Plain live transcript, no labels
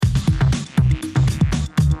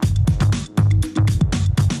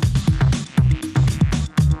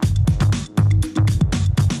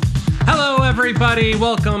everybody.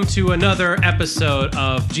 Welcome to another episode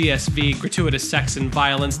of GSV, Gratuitous Sex and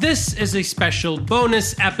Violence. This is a special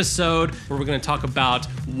bonus episode where we're going to talk about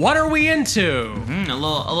what are we into? A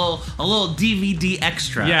little DVD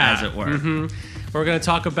extra, as it were. We're going to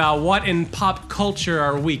talk about what in pop culture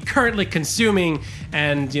are we currently consuming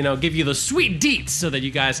and, give you the sweet deets so that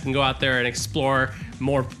you guys can go out there and explore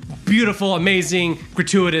more beautiful, amazing,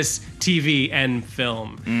 gratuitous TV and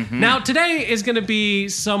film. Now, today is going to be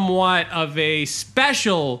somewhat of a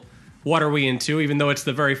special What Are We Into, even though it's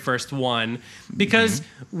the very first one, because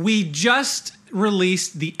we just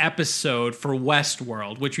released the episode for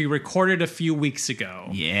Westworld, which we recorded a few weeks ago.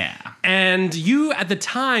 Yeah. And you, at the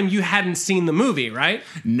time, you hadn't seen the movie, right?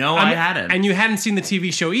 No, I hadn't. And you hadn't seen the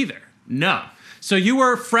TV show either. No. So you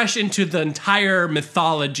were fresh into the entire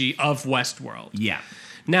mythology of Westworld. Yeah.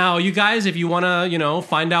 Now, you guys, if you want to,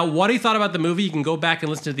 find out what he thought about the movie, you can go back and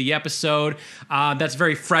listen to the episode. That's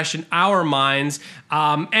very fresh in our minds.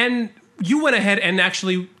 And you went ahead and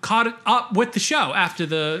actually caught up with the show after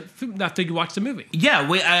you watched the movie. Yeah,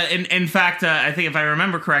 we. In fact, I think if I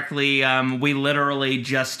remember correctly, we literally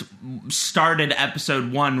just started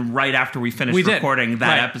episode 1 right after we finished recording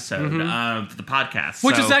that episode of the podcast,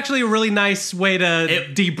 which is actually a really nice way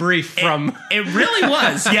to debrief from. It really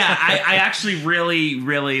was. Yeah, I actually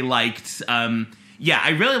really liked. I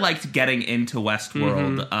really liked getting into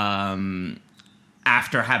Westworld.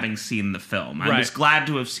 After having seen the film, I was glad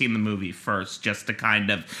to have seen the movie first, just to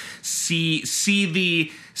kind of see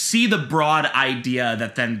the broad idea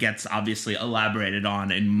that then gets obviously elaborated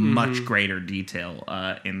on in much greater detail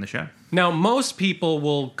in the show. Now, most people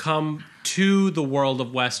will come to the world of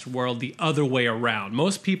Westworld the other way around.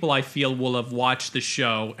 Most people, I feel, will have watched the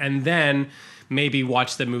show and then maybe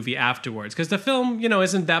watch the movie afterwards, because the film,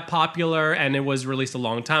 isn't that popular, and it was released a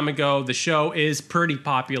long time ago. The show is pretty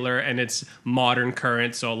popular, and it's modern,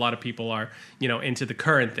 current, so a lot of people are, into the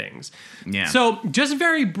current things. Yeah. So, just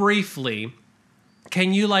very briefly,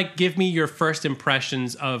 can you, give me your first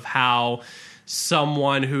impressions of how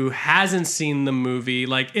someone who hasn't seen the movie,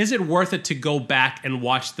 is it worth it to go back and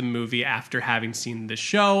watch the movie after having seen the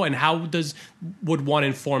show, and how would one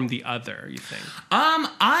inform the other, you think?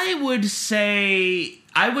 I would say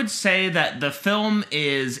that the film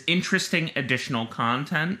is interesting additional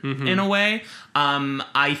content in a way.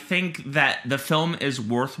 I think that the film is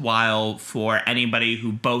worthwhile for anybody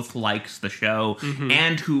who both likes the show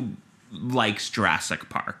and who likes Jurassic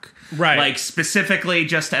Park. Right. Specifically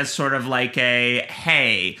just as sort of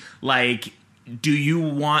do you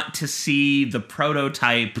want to see the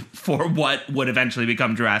prototype for what would eventually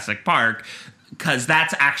become Jurassic Park? Because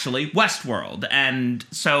that's actually Westworld. And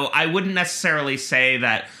so I wouldn't necessarily say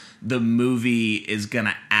that the movie is going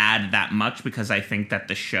to add that much, because I think that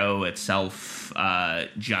the show itself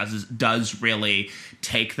just does really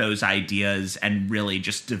take those ideas and really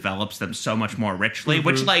just develops them so much more richly,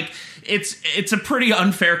 which it's a pretty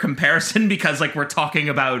unfair comparison, because we're talking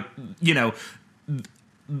about, a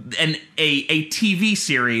TV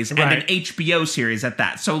series and an HBO series at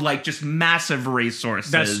that. So just massive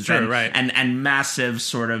resources. That's true, right. And massive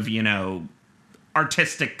sort of,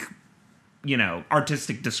 artistic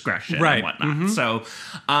discretion and whatnot. So,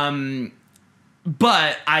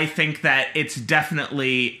 but I think that it's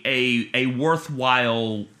definitely a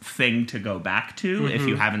worthwhile thing to go back to if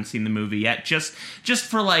you haven't seen the movie yet, just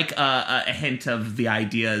for a hint of the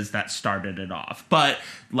ideas that started it off. But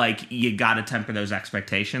you got to temper those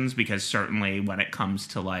expectations, because certainly when it comes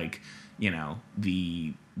to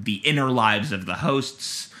the inner lives of the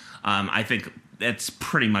hosts, I think it's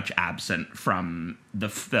pretty much absent from the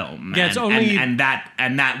film. Yeah, it's only and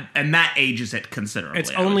that ages it considerably. It's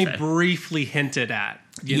only briefly hinted at.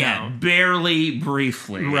 You know? Barely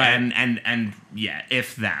briefly, right? And yeah,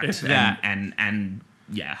 if that, and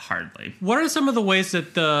yeah, hardly. What are some of the ways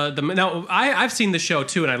that now I've seen the show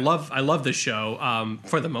too, and I love the show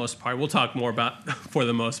for the most part. We'll talk more about for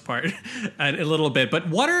the most part in a little bit. But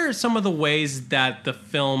what are some of the ways that the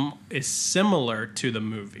film is similar to the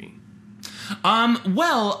movie?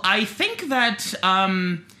 Well, I think that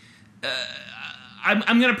I'm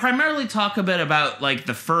going to primarily talk a bit about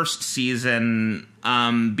the first season,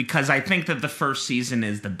 because I think that the first season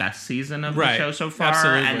is the best season of the show so far,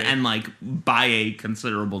 absolutely. and by a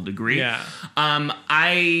considerable degree. Yeah. And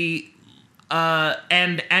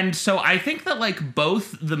so I think that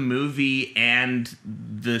both the movie and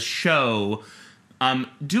the show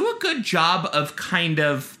do a good job of kind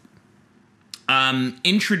of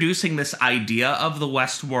introducing this idea of the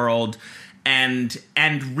Westworld and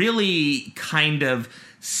really kind of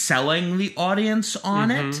selling the audience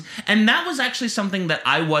on it. And that was actually something that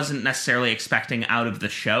I wasn't necessarily expecting out of the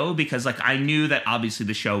show, because like I knew that obviously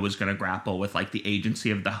the show was going to grapple with like the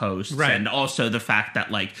agency of the hosts, and also the fact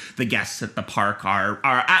that like the guests at the park are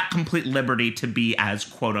at complete liberty to be as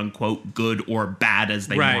quote unquote good or bad as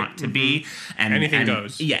they want to be, and anything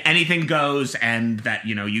goes. Yeah, anything goes, and that,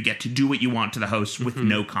 you know, you get to do what you want to the hosts with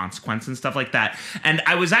no consequence and stuff like that. And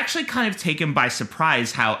I was actually kind of taken by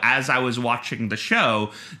surprise how, as I was watching the show,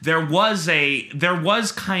 there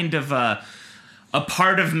was kind of a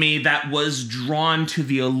part of me that was drawn to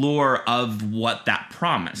the allure of what that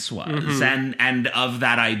promise was, and of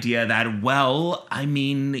that idea that, well, I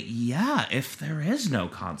mean, yeah, if there is no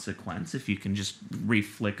consequence, if you can just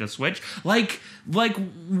reflick a switch, like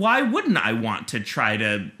why wouldn't I want to try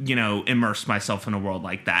to, you know, immerse myself in a world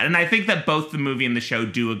like that? And I think that both the movie and the show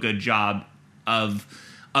do a good job of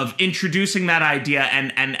introducing that idea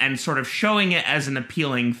and sort of showing it as an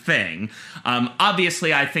appealing thing.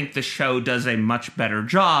 Obviously, I think the show does a much better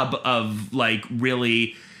job of like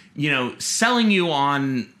really, you know, selling you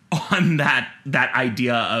on that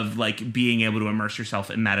idea of like being able to immerse yourself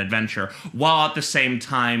in that adventure, while at the same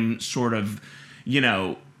time sort of, you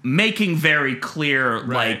know, making very clear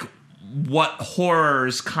like what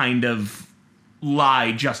horrors kind of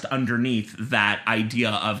lie just underneath that idea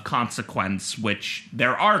of consequence, which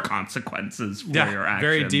there are consequences for your actions.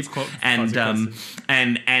 Very deep consequences.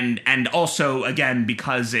 And also, again,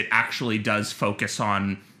 because it actually does focus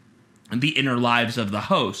on the inner lives of the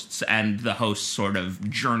hosts and the hosts' sort of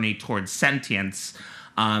journey towards sentience,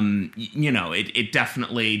 you know, it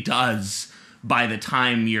definitely does. By the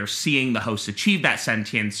time you're seeing the hosts achieve that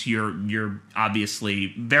sentience, you're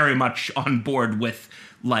obviously very much on board with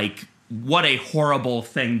like what a horrible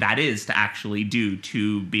thing that is to actually do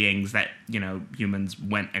to beings that, you know, humans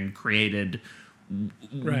went and created,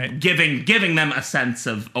 giving them a sense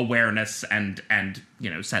of awareness and you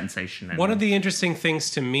know, sensation. And one of the interesting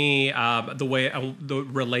things to me, the way it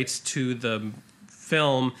relates to the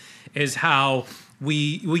film, is how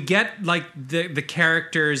we get like the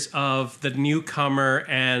characters of the newcomer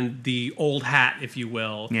and the old hat, if you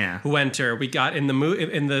will, who enter. We got in the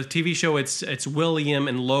TV show it's William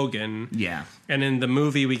and Logan, and in the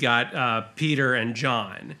movie we got Peter and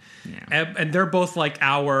John, and they're both like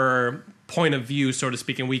our point of view, so to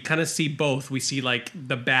speak, and we kind of see both. We see like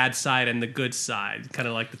the bad side and the good side, kind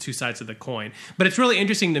of like the two sides of the coin. But it's really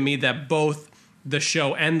interesting to me that both the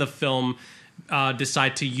show and the film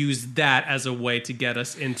decide to use that as a way to get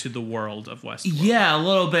us into the world of Westworld. Yeah, a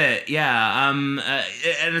little bit. Yeah, and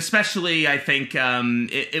especially I think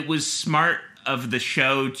it was smart of the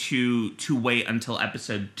show to wait until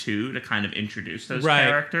episode 2 to kind of introduce those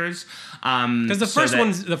characters. Because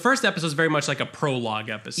the first episode is very much like a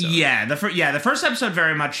prologue episode. Yeah, the first episode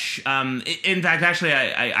very much. In fact, actually,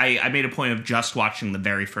 I made a point of just watching the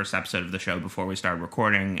very first episode of the show before we started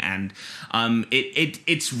recording, and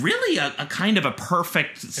it's really a kind of a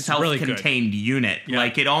perfect self-contained unit. Yeah.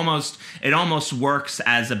 Like it almost works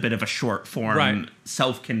as a bit of a short form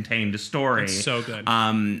self-contained story. It's so good.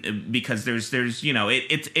 Because there's you know,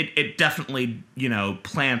 it definitely, you know,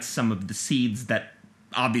 plants some of the seeds that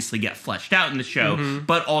obviously get fleshed out in the show,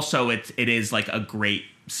 but also it is like a great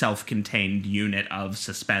self-contained unit of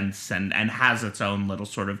suspense and has its own little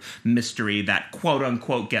sort of mystery that quote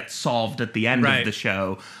unquote gets solved at the end of the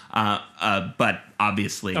show, but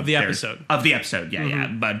obviously of the episode,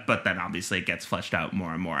 but then obviously it gets fleshed out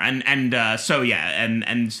more and more, and so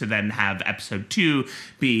then have episode 2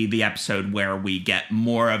 be the episode where we get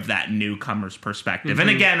more of that newcomer's perspective. And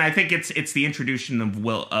again, I think it's the introduction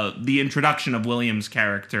of William's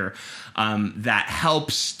character that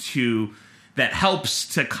helps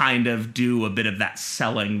to kind of do a bit of that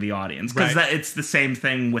selling the audience, because it's the same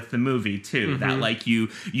thing with the movie too, that like you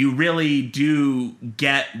really do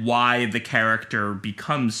get why the character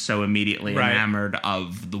becomes so immediately enamored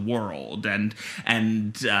of the world and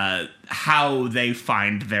how they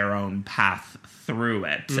find their own path through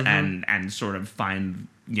it, and sort of find,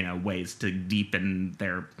 you know, ways to deepen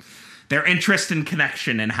their interest and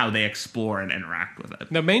connection and how they explore and interact with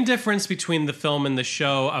it. The main difference between the film and the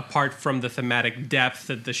show, apart from the thematic depth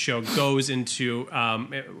that the show goes into,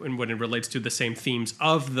 and when it relates to the same themes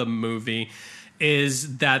of the movie,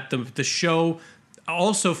 is that the show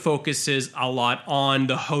also focuses a lot on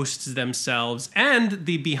the hosts themselves and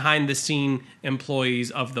the behind-the-scene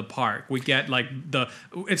employees of the park. We get like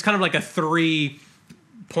it's kind of like a 3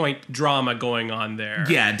 point drama going on there.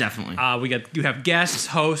 Yeah, definitely. You have guests,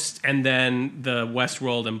 hosts, and then the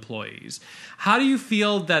Westworld employees. How do you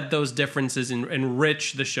feel that those differences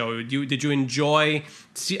enrich the show? Did you enjoy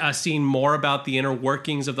seeing more about the inner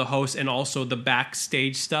workings of the host and also the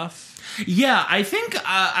backstage stuff? Yeah, I think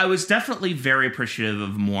I was definitely very appreciative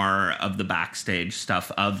of more of the backstage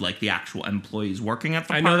stuff of like the actual employees working at the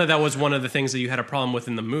park. I know that was one of the things that you had a problem with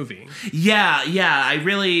in the movie. Yeah, I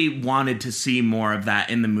really wanted to see more of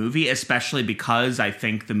that in the movie, especially because I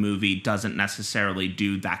think the movie doesn't necessarily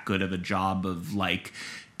do that good of a job of like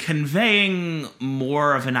conveying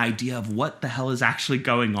more of an idea of what the hell is actually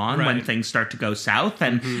going on when things start to go south,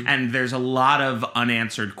 and there's a lot of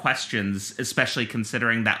unanswered questions, especially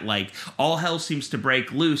considering that like all hell seems to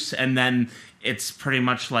break loose, and then it's pretty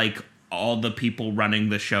much like all the people running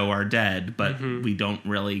the show are dead, but we don't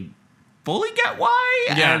really fully get why.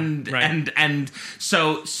 And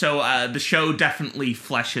so the show definitely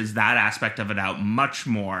fleshes that aspect of it out much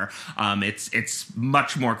more. It's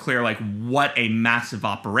much more clear like what a massive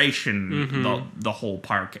operation the whole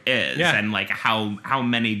park is, and like how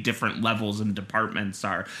many different levels and departments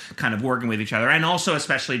are kind of working with each other, and also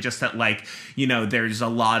especially just that like, you know, there's a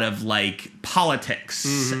lot of like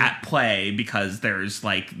politics at play, because there is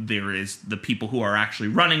the people who are actually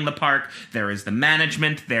running the park, there is the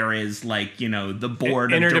management, there is like, you know, the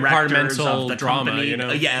board of directors of the drama, company, you know?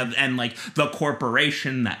 And like the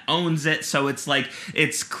corporation that owns it. So it's like,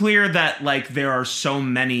 it's clear that like there are so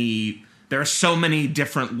many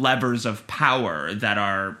different levers of power that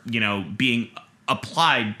are, you know, being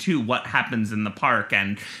applied to what happens in the park.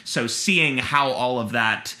 And so seeing how all of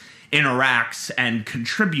that interacts and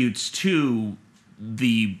contributes to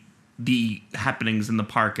the happenings in the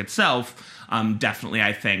park itself, definitely,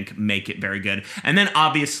 I think, make it very good. And then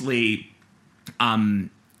obviously,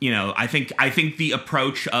 you know, I think the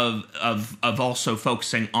approach of also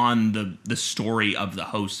focusing on the story of the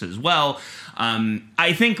hosts as well.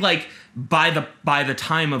 I think like by the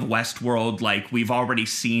time of Westworld, like we've already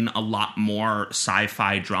seen a lot more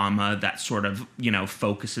sci-fi drama that sort of, you know,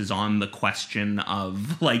 focuses on the question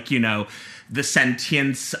of like, you know, the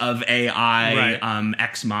sentience of AI.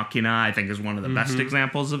 Ex Machina, I think, is one of the best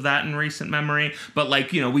examples of that in recent memory. But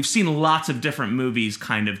like, you know, we've seen lots of different movies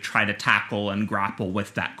kind of try to tackle and grapple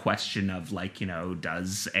with that question of like, you know,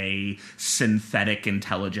 does a synthetic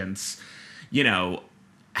intelligence, you know,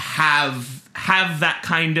 have that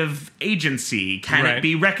kind of agency? Can it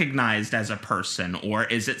be recognized as a person, or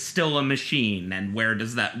is it still a machine? And where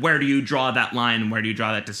do you draw that line, and where do you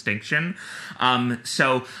draw that distinction?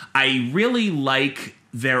 So I really like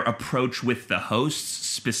their approach with the hosts,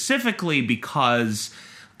 specifically because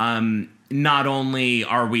not only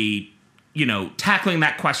are we, you know, tackling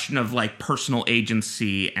that question of like personal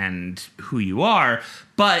agency and who you are,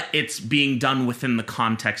 but it's being done within the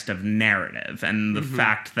context of narrative, and the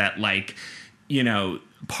fact that like, you know,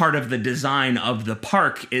 part of the design of the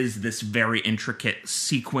park is this very intricate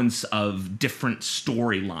sequence of different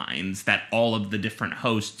storylines that all of the different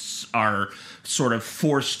hosts are sort of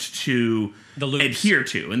forced to adhere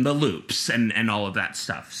to, and the loops and all of that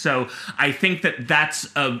stuff. So I think that's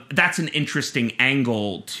an interesting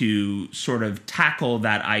angle to sort of tackle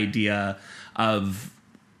that idea of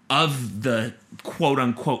the quote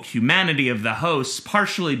unquote humanity of the hosts,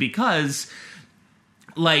 partially because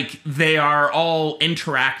like they are all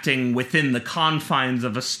interacting within the confines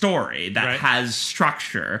of a story that has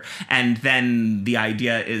structure, and then the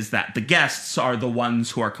idea is that the guests are the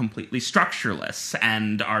ones who are completely structureless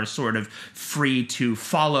and are sort of free to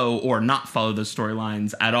follow or not follow the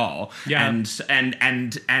storylines at all.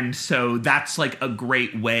 And so that's like a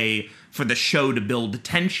great way for the show to build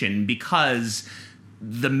tension, because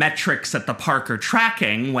the metrics that the park are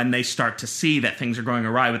tracking when they start to see that things are going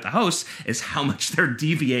awry with the hosts is how much they're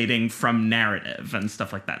deviating from narrative and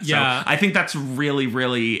stuff like that. Yeah. So I think that's really,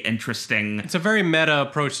 really interesting. It's a very meta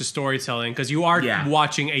approach to storytelling, because you are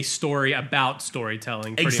watching a story about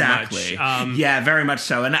storytelling pretty exactly. much. Yeah, very much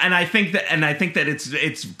so. And I think that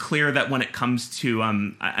it's clear that when it comes to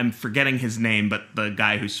I'm forgetting his name, but the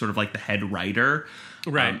guy who's sort of like the head writer.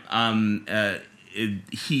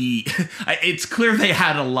 It's clear they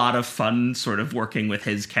had a lot of fun sort of working with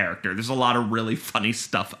his character. There's a lot of really funny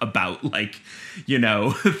stuff about like, you know,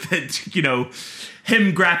 that, you know,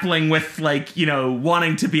 him grappling with like, you know,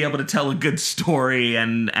 wanting to be able to tell a good story,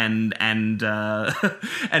 and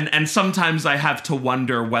sometimes I have to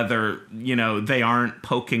wonder whether, you know, they aren't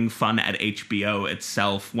poking fun at HBO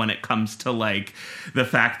itself when it comes to like the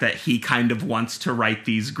fact that he kind of wants to write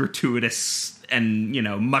these gratuitous and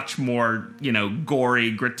much more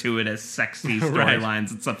gory, gratuitous, sexy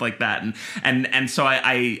storylines and stuff like that. And so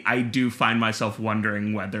I do find myself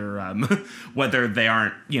wondering whether they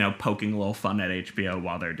aren't poking a little fun at HBO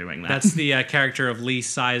while they're doing that. That's the character of Lee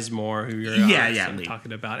Sizemore, who you're Lee.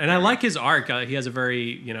 talking about. And I like his arc. He has a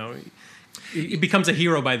very he becomes a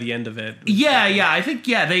hero by the end of it. I think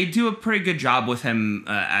they do a pretty good job with him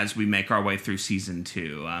as we make our way through season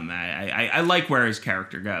 2. I like where his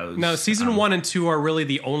character goes. No, season 1 and 2 are really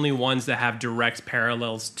the only ones that have direct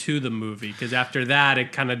parallels to the movie, because after that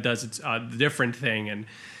it kind of does its different thing. And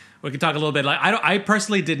we can talk a little bit. I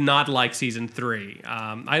personally did not like season 3.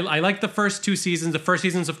 I like the first 2 seasons. The first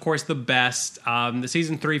season's of course the best. The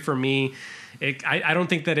season 3 for me, I don't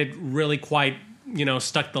think that it really quite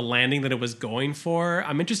stuck the landing that it was going for.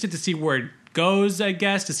 I'm interested to see where it goes, I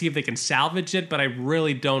guess, to see if they can salvage it, but I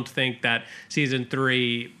really don't think that season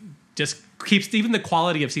 3 just keeps even the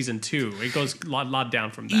quality of season 2. It goes a lot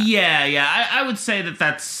down from that. Yeah. I would say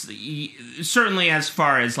that's certainly as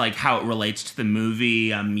far as like how it relates to the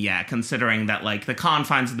movie. Considering that like the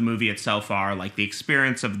confines of the movie itself are like the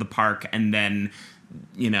experience of the park, and then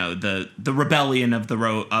the rebellion of the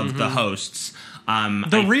hosts.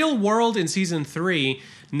 The real world in season 3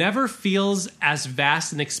 never feels as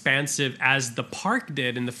vast and expansive as the park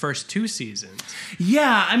did in the first 2 seasons.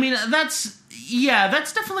 Yeah, I mean, that's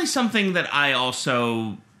definitely something that I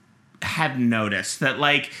also had noticed, that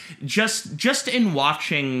like just in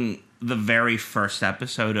watching the very first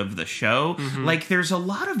episode of the show, like there's a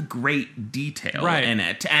lot of great detail in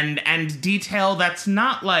it, and detail that's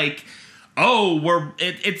not like,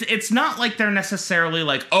 it's not like they're necessarily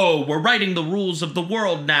like, we're writing the rules of the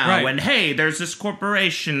world now, and hey, there's this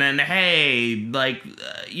corporation, and hey, like,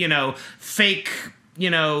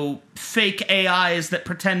 fake AIs that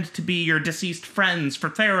pretend to be your deceased friends for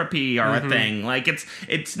therapy are a thing. Like,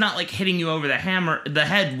 it's not like hitting you over the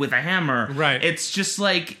head with a hammer. Right. It's just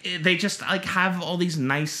like they just like have all these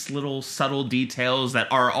nice little subtle details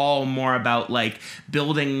that are all more about like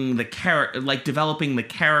building the like developing the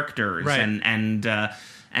characters, and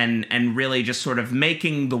really just sort of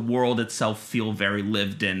making the world itself feel very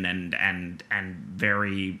lived in and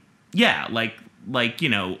very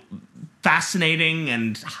fascinating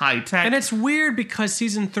and high tech. And it's weird because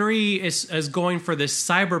season 3 is going for this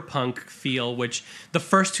cyberpunk feel, which the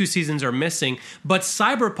first 2 seasons are missing. But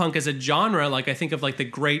cyberpunk as a genre, like I think of like the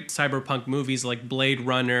great cyberpunk movies like Blade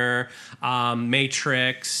Runner,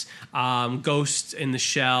 Matrix, Ghost in the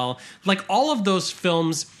Shell, like all of those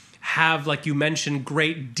films have, like you mentioned,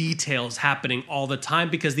 great details happening all the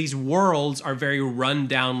time, because these worlds are very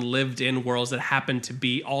run-down, lived-in worlds that happen to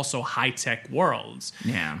be also high-tech worlds.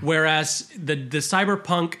 Yeah. Whereas the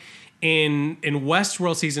cyberpunk in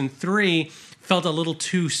Westworld season 3 felt a little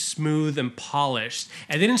too smooth and polished.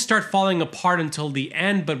 It didn't start falling apart until the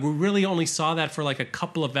end, but we really only saw that for like a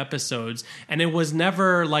couple of episodes, and it was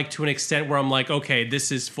never like to an extent where I'm like, okay,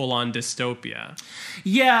 this is full-on dystopia.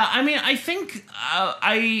 Yeah, I mean, I think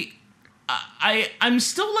I'm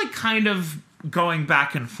still like kind of going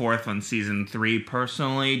back and forth on season 3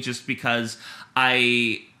 personally, just because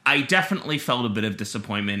I definitely felt a bit of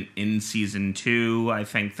disappointment in season 2. I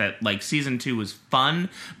think that like season 2 was fun,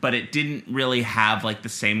 but it didn't really have like the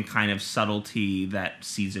same kind of subtlety that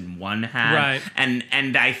season 1 had. Right.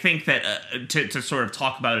 And I think that to sort of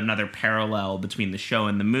talk about another parallel between the show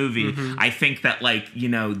and the movie, I think that like,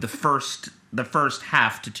 the first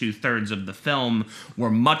half to 2/3 of the film were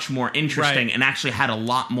much more interesting and actually had a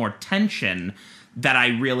lot more tension that I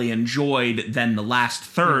really enjoyed than the last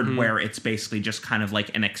third, where it's basically just kind of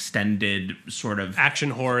like an extended sort of action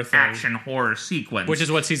horror sequence, which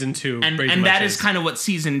is what season 2 and that is kind of what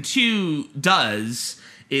season 2 does.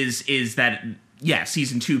 Is that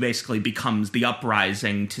season 2 basically becomes the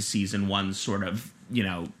uprising to season 1's sort of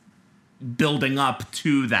building up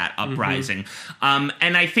to that uprising.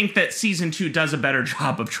 And I think that season 2 does a better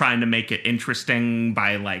job of trying to make it interesting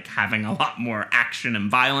by like having a lot more action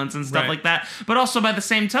and violence and stuff like that. But also by the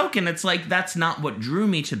same token, it's like that's not what drew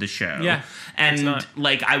me to the show. Yeah. And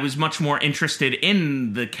like I was much more interested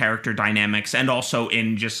in the character dynamics and also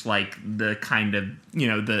in just like the kind of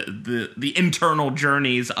the internal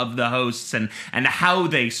journeys of the hosts and how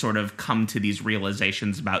they sort of come to these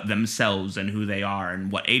realizations about themselves and who they are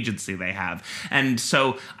and what agency they have. And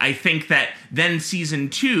so I think that then season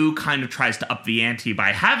 2 kind of tries to up the ante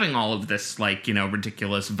by having all of this like,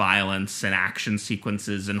 ridiculous violence and action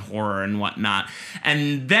sequences and horror and whatnot.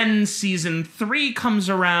 And then season 3 comes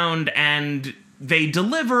around and they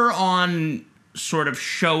deliver on sort of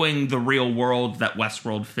showing the real world that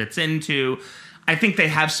Westworld fits into. I think they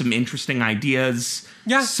have some interesting ideas,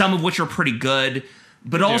 some of which are pretty good.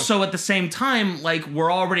 But also at the same time, like,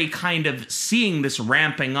 we're already kind of seeing this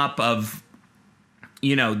ramping up of,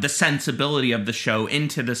 you know, the sensibility of the show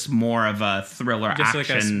into this more of a thriller just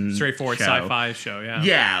action like a straightforward show. sci-fi show, yeah.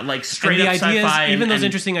 Yeah, like straight And the up ideas, sci-fi. even those and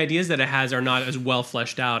interesting ideas that it has are not as well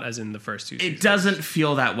fleshed out as in the first two seasons. it doesn't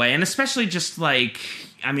feel that way. And especially just like,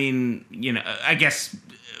 I mean, you know, I guess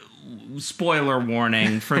spoiler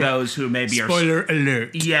warning for those who maybe Spoiler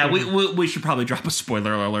alert. Yeah, we should probably drop a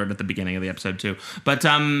spoiler alert at the beginning of the episode too. But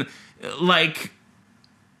like,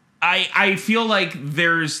 I feel like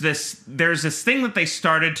there's this thing that they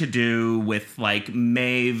started to do with like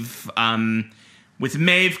Maeve, with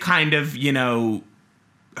Maeve kind of, you know,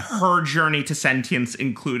 her journey to sentience,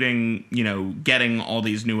 including, you know, getting all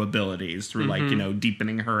these new abilities through like, you know,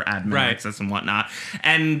 deepening her admin access and whatnot.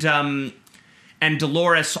 And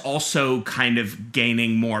Dolores also kind of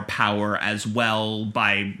gaining more power as well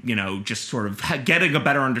by, you know, just sort of getting a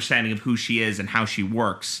better understanding of who she is and how she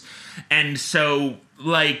works. And so,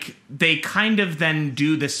 like, they kind of then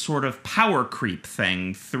do this sort of power creep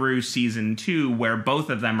thing through season 2 where both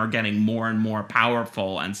of them are getting more and more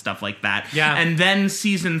powerful and stuff like that. Yeah. And then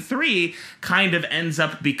season 3 kind of ends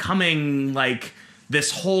up becoming, like, this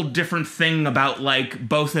whole different thing about, like,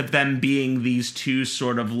 both of them being these two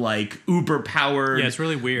sort of, like, uber-powered... Yeah, it's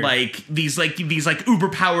really weird. Like, these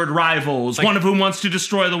uber-powered rivals, like, one of whom wants to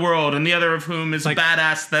destroy the world, and the other of whom is like, a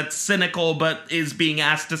badass that's cynical, but is being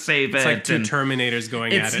asked to save it. It's like two Terminators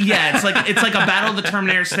going at it. Yeah, it's like a Battle of the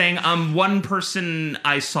Terminators thing. One person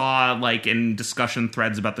I saw, like, in discussion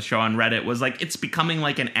threads about the show on Reddit was like, it's becoming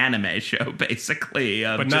like an anime show, basically.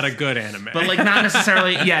 But not a good anime. But, like, not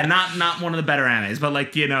necessarily... Yeah, not one of the better animes. But,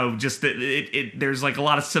 like, you know, just there's like a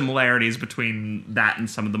lot of similarities between that and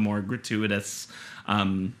some of the more gratuitous,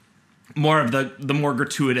 more of the more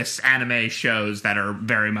gratuitous anime shows that are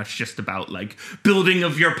very much just about like building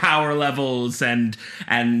of your power levels and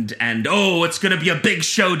oh, it's gonna be a big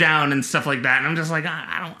showdown and stuff like that. And I'm just like,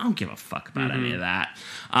 I don't give a fuck about any of that.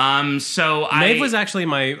 So Maeve was actually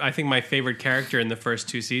I think my favorite character in the first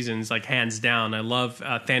two seasons, like hands down. I love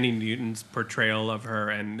Thandie Newton's portrayal of her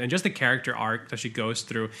and just the character arc that she goes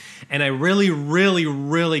through. And I really, really,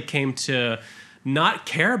 really came to not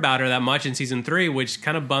care about her that much in season 3, which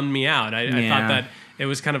kind of bummed me out. I thought that it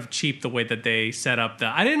was kind of cheap the way that they set up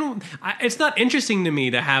it's not interesting to me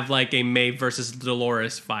to have like a Maeve versus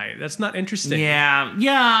Dolores fight. That's not interesting. Yeah,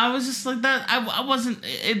 I was just like that. I wasn't.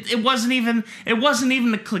 It wasn't even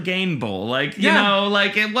the Clegane Bowl. Like, you know,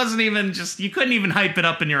 like it wasn't even just. You couldn't even hype it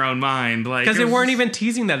up in your own mind, like because they weren't even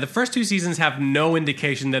teasing that. The first two seasons have no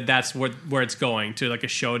indication that that's where it's going to, like a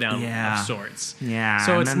showdown of sorts. Yeah,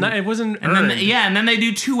 so it's not. It wasn't. And then they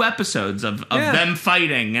do 2 episodes of them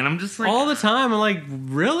fighting, and I'm just like all the time. I'm like,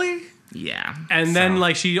 really? Yeah. And then,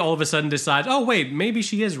 like, she all of a sudden decides, oh, wait, maybe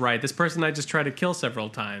she is right. This person I just tried to kill several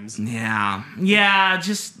times. Yeah,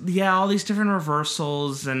 all these different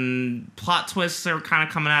reversals and plot twists are kind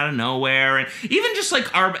of coming out of nowhere. And even just, like,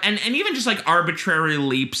 even just, like, arbitrary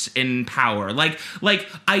leaps in power. Like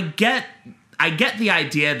I get the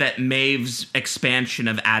idea that Maeve's expansion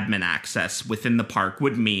of admin access within the park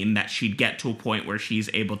would mean that she'd get to a point where she's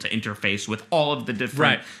able to interface with all of the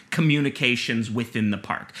different communications within the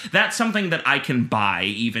park. That's something that I can buy,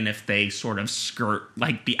 even if they sort of skirt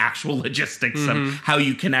like the actual logistics of how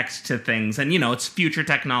you connect to things. And, you know, it's future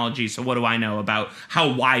technology, so what do I know about how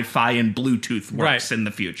Wi-Fi and Bluetooth works in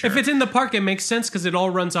the future? If it's in the park, it makes sense because it all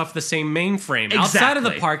runs off the same mainframe. Exactly. Outside of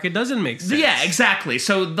the park, it doesn't make sense. Yeah, exactly.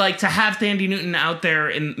 So, like, to have Thandie Newton out there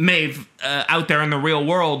in Maeve out there in the real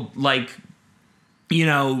world, like, you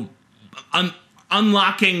know,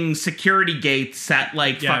 unlocking security gates at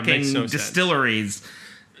like fucking distilleries. Sense.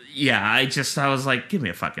 Yeah, I was like, give me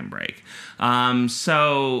a fucking break.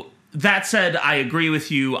 So that said, I agree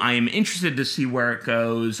with you. I am interested to see where it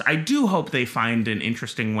goes. I do hope they find an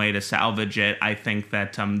interesting way to salvage it. I think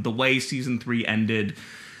that the way season 3 ended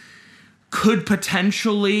could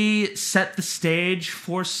potentially set the stage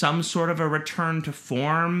for some sort of a return to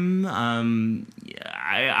form. I'm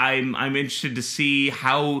interested to see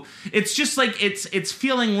how it's just like it's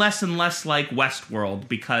feeling less and less like Westworld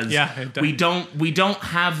because we don't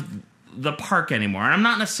have the park anymore. And I'm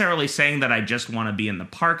not necessarily saying that I just want to be in the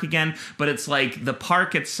park again, but it's like the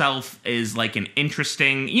park itself is like an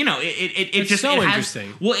interesting, you know,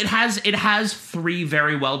 interesting. Well, it has 3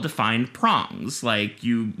 very well defined prongs, like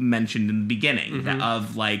you mentioned in the beginning,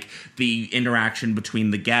 of like the interaction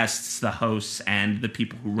between the guests, the hosts, and the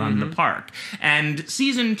people who run the park. And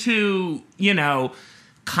season 2, you know,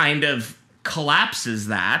 kind of collapses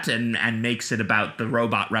that and makes it about the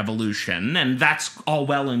robot revolution, and that's all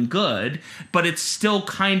well and good, but it's still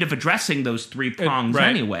kind of addressing those three prongs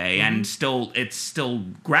anyway, and it's still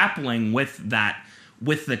grappling with that,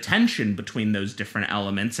 with the tension between those different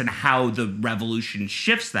elements and how the revolution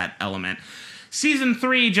shifts that element. Season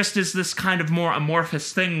 3 just is this kind of more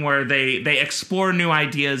amorphous thing where they explore new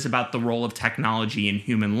ideas about the role of technology in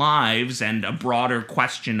human lives and a broader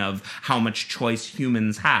question of how much choice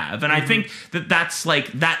humans have. And I think that's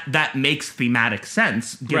like, that makes thematic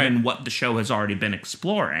sense given what the show has already been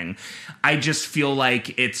exploring. I just feel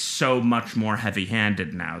like it's so much more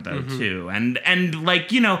heavy-handed now, though, too. And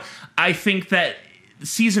like, you know, I think that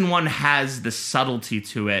season 1 has the subtlety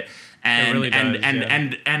to it. And it really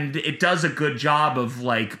does, and it does a good job of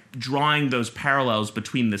like drawing those parallels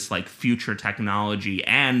between this like future technology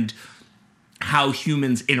and how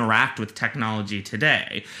humans interact with technology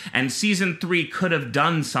today. And season 3 could have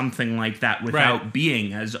done something like that without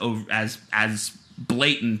being as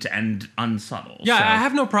blatant and unsubtle. Yeah, so. I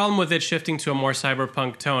have no problem with it shifting to a more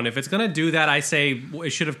cyberpunk tone. If it's going to do that, I say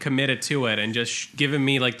it should have committed to it and just given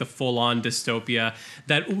me like the full-on dystopia.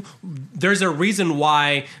 That there's a reason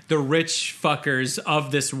why the rich fuckers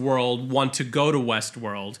of this world want to go to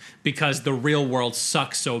Westworld, because the real world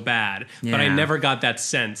sucks so bad. Yeah. But I never got that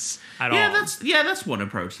sense at all. That's one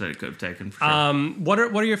approach that it could have taken, for sure. What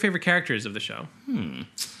are your favorite characters of the show?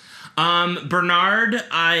 Bernard,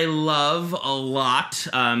 I love a lot.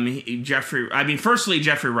 Firstly,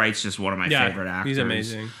 Jeffrey Wright's just one of my favorite actors. He's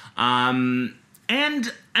amazing. And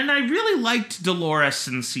I really liked Dolores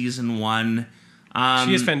in season 1.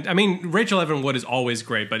 She is fantastic. I mean, Rachel Evan Wood is always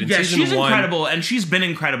great, but in season 1... she's incredible, and she's been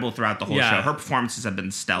incredible throughout the whole show. Her performances have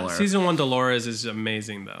been stellar. Season 1 Dolores is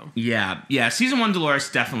amazing, though. Yeah. Season 1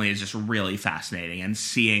 Dolores definitely is just really fascinating, and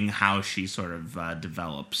seeing how she sort of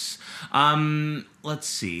develops. Let's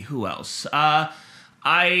see, who else? I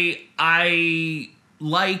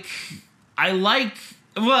like...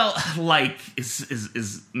 Well, like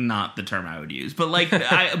is not the term I would use, but like,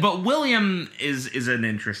 but William is an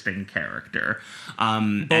interesting character.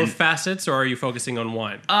 Both facets, or are you focusing on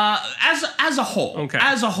one? As a whole, okay.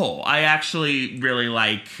 As a whole, I actually really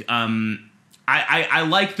like. I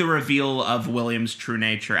like the reveal of William's true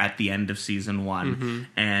nature at the end of season 1,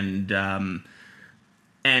 and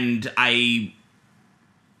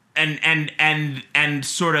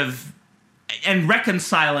sort of. And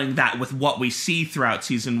reconciling that with what we see throughout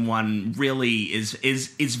season 1 really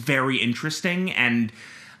is very interesting and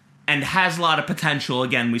has a lot of potential.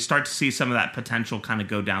 Again, we start to see some of that potential kind of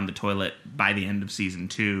go down the toilet by the end of season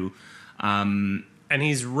 2. And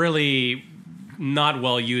he's really not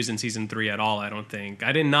well used in season 3 at all, I don't think.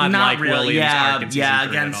 I did not like really. William's arc in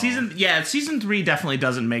season 3 at all. Season 3 definitely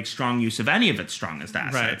doesn't make strong use of any of its strongest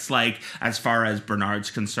assets. Like, as far as Bernard's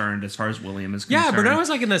concerned, as far as William is concerned. Yeah, Bernard was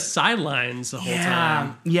like in the sidelines the whole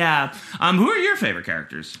time. Yeah. Who are your favorite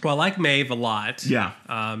characters? Well, I like Maeve a lot. Yeah.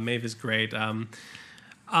 Maeve is great.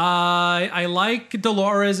 I like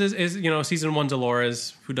Dolores is season 1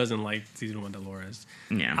 Dolores. Who doesn't like season 1 Dolores?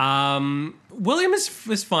 Yeah. William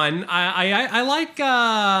is fun. I like.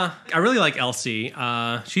 I really like Elsie.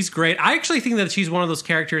 She's great. I actually think that she's one of those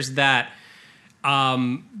characters that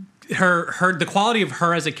the quality of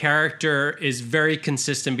her as a character is very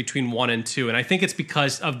consistent between 1 and 2, and I think it's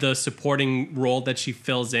because of the supporting role that she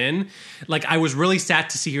fills in. Like, I was really sad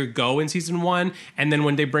to see her go in season 1, and then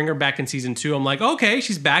when they bring her back in season 2, I'm like, okay,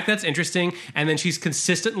 she's back, that's interesting. And then she's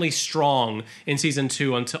consistently strong in season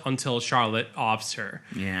 2 until Charlotte offs her.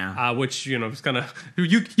 Yeah. Which, is gonna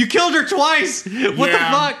you killed her twice. What the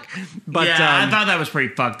fuck? But I thought that was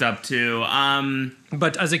pretty fucked up too.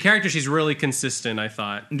 But as a character, she's really consistent, I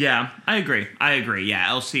thought. Yeah, I agree. Yeah,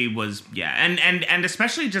 Elsie was, and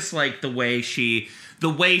especially just like the way she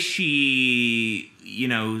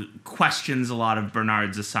questions a lot of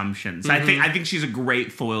Bernard's assumptions. I think she's a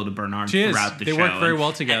great foil to Bernard throughout the show. They work very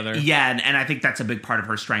well together. And I think that's a big part of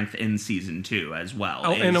her strength in season 2 as well.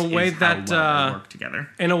 In a way that they work together.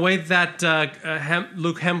 In a way that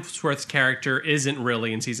Luke Hemsworth's character isn't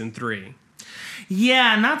really in season 3.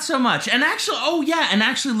 Yeah, not so much. And actually,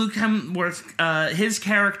 Luke Hemsworth, his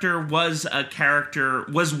character was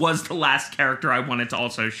the last character I wanted to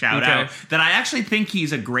also shout out. That I actually think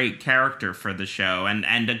he's a great character for the show,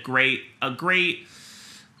 and a great, that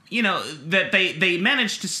they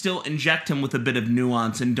managed to still inject him with a bit of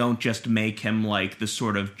nuance and don't just make him like the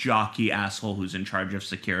sort of jockey asshole who's in charge of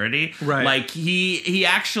security. Right. Like he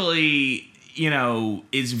actually,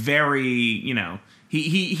 is very,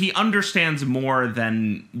 He understands more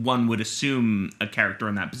than one would assume a character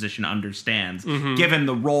in that position understands, given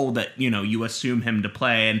the role that you assume him to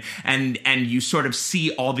play, and you sort of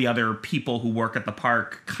see all the other people who work at the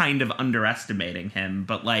park kind of underestimating him.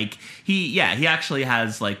 But like he actually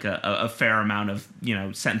has like a fair amount of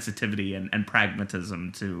sensitivity and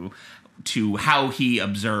pragmatism to how he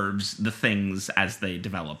observes the things as they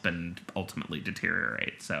develop and ultimately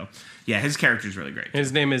deteriorate. So, yeah, his character's really great.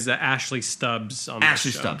 His name is Ashley Stubbs.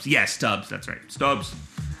 Ashley Stubbs. Yeah, Stubbs. That's right. Stubbs.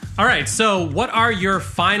 All right, so what are your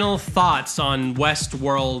final thoughts on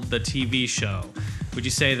Westworld, the TV show? Would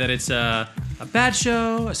you say that it's a bad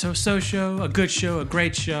show, a so-so show, a good show, a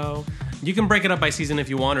great show? You can break it up by season if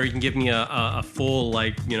you want, or you can give me a full,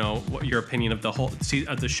 your opinion of the whole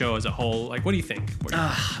of the show as a whole. Like, what do you think?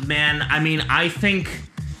 Man, I mean, I think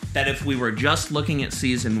that if we were just looking at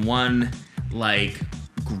season 1,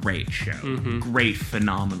 great show, great,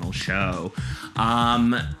 phenomenal show.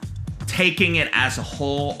 Taking it as a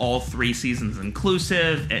whole, all 3 seasons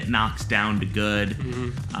inclusive, it knocks down to good,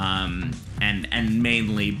 and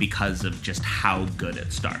mainly because of just how good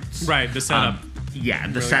it starts. Right, the setup. Yeah,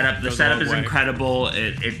 the really setup is incredible.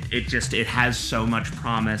 It has so much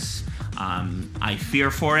promise. I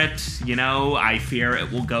fear for it. I fear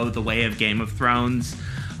it will go the way of Game of Thrones.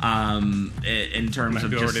 In terms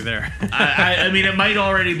of just already there. I mean, it might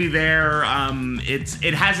already be there.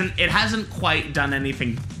 It hasn't quite done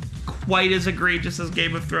anything quite as egregious as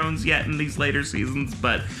Game of Thrones yet in these later seasons,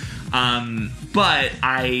 but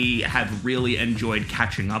I have really enjoyed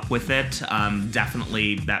catching up with it.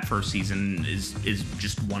 Definitely that first season is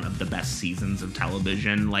just one of the best seasons of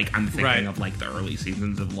television. Like, I'm thinking of like the early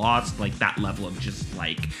seasons of Lost, like that level of just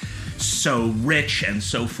like so rich and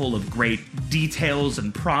so full of great details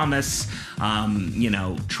and promise,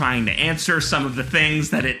 trying to answer some of the things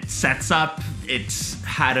that it sets up. It's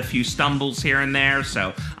had a few stumbles here and there,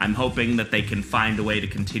 so I'm hoping that they can find a way to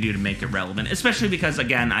continue to make it relevant, especially because,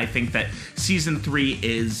 again, I think that season 3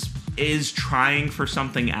 is trying for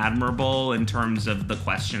something admirable in terms of the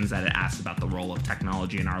questions that it asks about the role of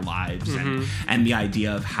technology in our lives, and the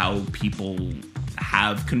idea of how people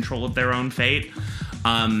have control of their own fate.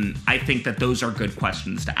 I think that those are good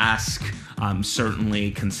questions to ask,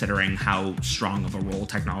 certainly considering how strong of a role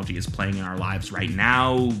technology is playing in our lives right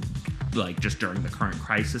now, like just during the current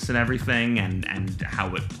crisis and everything, and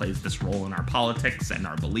how it plays this role in our politics and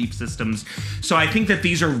our belief systems. So I think that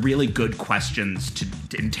these are really good questions to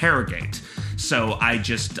interrogate. So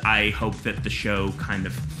I hope that the show kind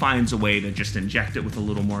of finds a way to just inject it with a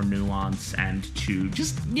little more nuance and to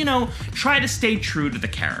just, try to stay true to the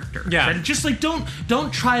character. Yeah. And just like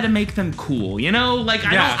don't try to make them cool, Like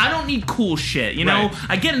I don't need cool shit, Right.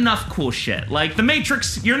 I get enough cool shit. Like The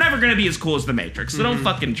Matrix, you're never going to be as cool as The Matrix. So don't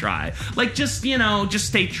fucking try. Like just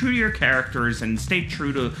stay true to your characters and stay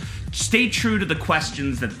true to the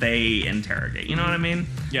questions that they interrogate. You know what I mean?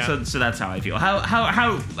 Yeah. So that's how I feel. How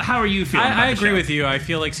are you feeling? I about the agree show? with you. I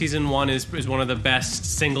feel like season 1 is one of the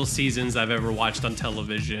best single seasons I've ever watched on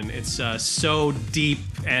television. It's so deep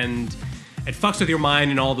and it fucks with your mind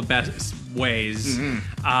in all the best ways.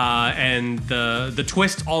 And the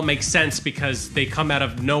twists all make sense because they come out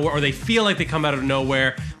of nowhere, or they feel like they come out of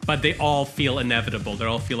nowhere, but they all feel inevitable. They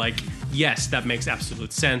all feel like, yes, that makes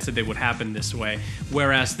absolute sense that they would happen this way.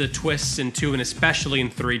 Whereas the twists in 2 and especially in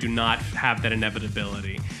 3 do not have that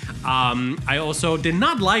inevitability. I also did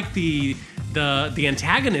not like the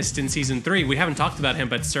antagonist in season 3. We haven't talked about him,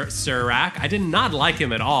 but Serac, I did not like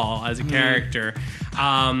him at all as a character.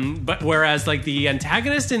 But whereas like the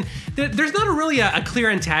antagonist, and there's not really a clear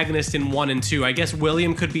antagonist in 1 and 2. I guess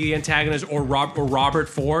William could be the antagonist, or Robert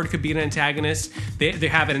Ford could be an antagonist. They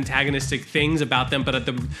have antagonistic things about them, but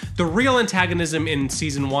the real antagonism in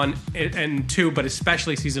season 1 and 2, but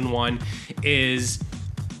especially season 1, is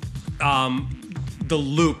the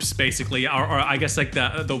loops, basically, or I guess like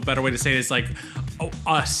the better way to say it is like,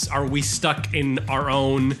 us, are we stuck in our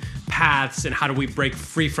own paths, and how do we break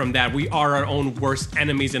free from that? We are our own worst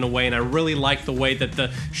enemies in a way, and I really like the way that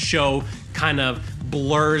the show kind of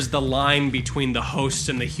blurs the line between the hosts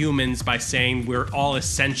and the humans by saying we're all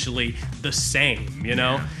essentially the same,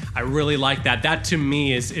 Yeah. I really like that. That to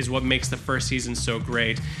me is what makes the first season so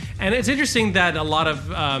great. And it's interesting that a lot of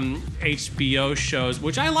HBO shows,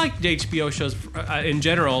 which I like HBO shows in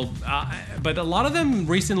general, but a lot of them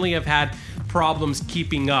recently have had problems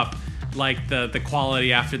keeping up like the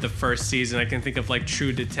quality after the first season. I can think of like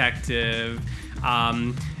True Detective,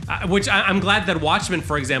 Which I'm glad that Watchmen,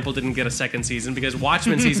 for example, didn't get a second season, because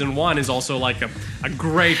Watchmen season 1 is also like a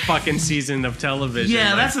great fucking season of television. Yeah,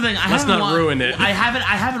 like, that's the thing. Let's not ruin it. I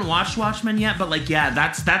haven't watched Watchmen yet, but like, yeah,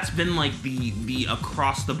 that's been like the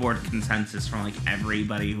across the board consensus from like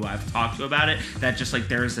everybody who I've talked to about it. That just like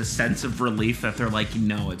there's a sense of relief that they're like,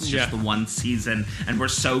 no, it's just the one season, and we're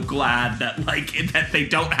so glad that like that they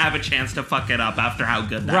don't have a chance to fuck it up after how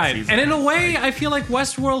good that season. And in is. a way, I feel like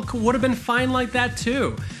Westworld would have been fine like that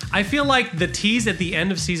too. I feel like the tease at the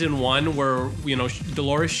end of season 1 where, you know,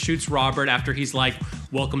 Dolores shoots Robert after he's like,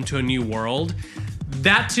 welcome to a new world,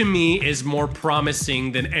 that to me is more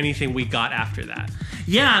promising than anything we got after that.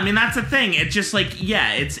 Yeah, I mean, that's the thing. It's just like,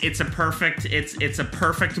 yeah, it's a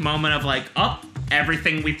perfect moment of like, oh,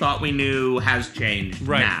 everything we thought we knew has changed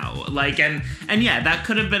now. Like, and yeah, that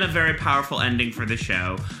could have been a very powerful ending for the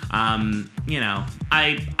show. You know,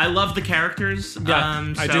 I love the characters.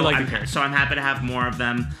 Yeah, I do like the characters. So I'm happy to have more of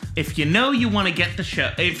them. If you know you want to get the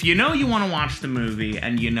show, if you know you want to watch the movie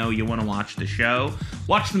and you know you want to watch the show,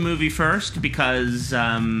 watch the movie first, because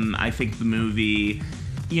I think the movie,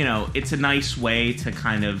 you know, it's a nice way to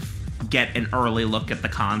kind of get an early look at the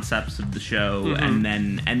concepts of the show, and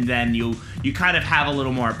then you kind of have a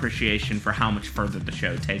little more appreciation for how much further the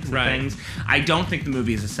show takes things. I don't think the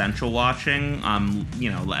movie is essential watching.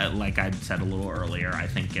 You know, like I said a little earlier, I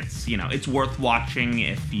think it's, you know, it's worth watching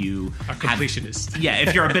if you are a completionist.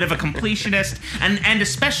 If you're a bit of a completionist, and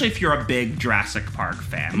especially if you're a big Jurassic Park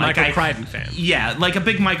fan, Michael Crichton fan. Yeah, like a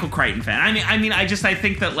big Michael Crichton fan. I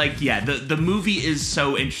think that like, yeah, the movie is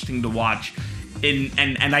so interesting to watch.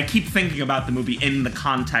 And I keep thinking about the movie in the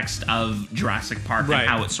context of Jurassic Park and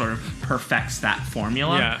how it sort of perfects that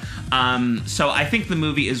formula. Yeah. So I think the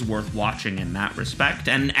movie is worth watching in that respect,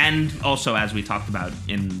 and also, as we talked about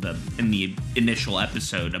in the initial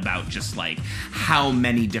episode, about just like how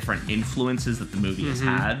many different influences that the movie has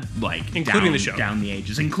had, like including the show, down the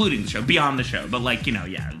ages, including the show, beyond the show, but like, you know,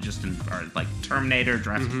 yeah, just in like Terminator,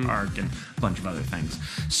 Jurassic Park, and a bunch of other things.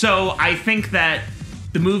 So I think that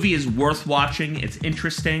the movie is worth watching. It's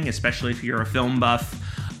interesting, especially if you're a film buff.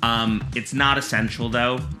 It's not essential,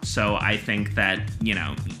 though, so I think that, you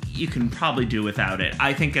know, you can probably do without it.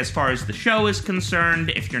 I think as far as the show is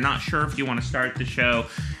concerned, if you're not sure if you want to start the show,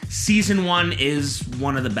 season 1 is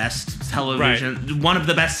one of the best television, one of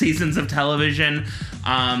the best seasons of television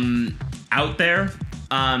out there.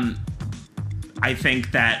 I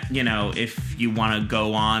think that, you know, if you want to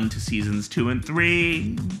go on to seasons 2 and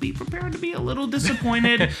 3, be prepared to be a little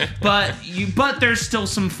disappointed. but there's still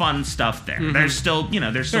some fun stuff there. There's still, you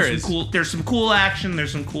know, there's some cool action.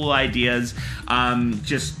 There's some cool ideas.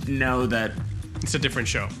 Just know that it's a different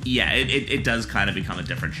show. Yeah, it does kind of become a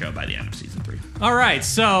different show by the end of season 3. All right,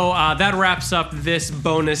 so that wraps up this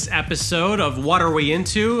bonus episode of What Are We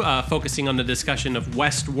Into? Focusing on the discussion of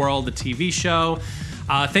Westworld, the TV show.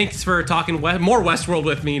 Thanks for talking more Westworld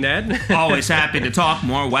with me, Ned. Always happy to talk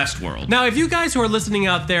more Westworld. Now, if you guys who are listening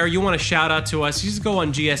out there, you want to shout out to us, you just go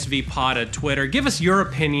on GSV Pod at Twitter. Give us your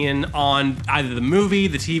opinion on either the movie,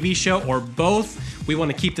 the TV show, or both. We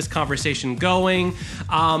want to keep this conversation going.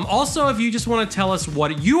 Also, if you just want to tell us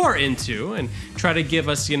what you are into and try to give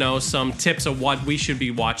us, you know, some tips of what we should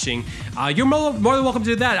be watching, you're more than welcome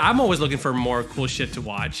to do that. I'm always looking for more cool shit to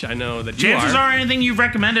watch. I know that you Chances are anything you've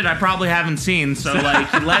recommended I probably haven't seen. So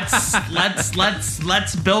like,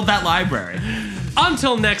 let's build that library.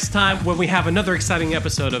 Until next time, when we have another exciting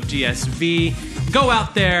episode of GSV, go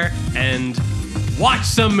out there and watch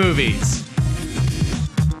some movies.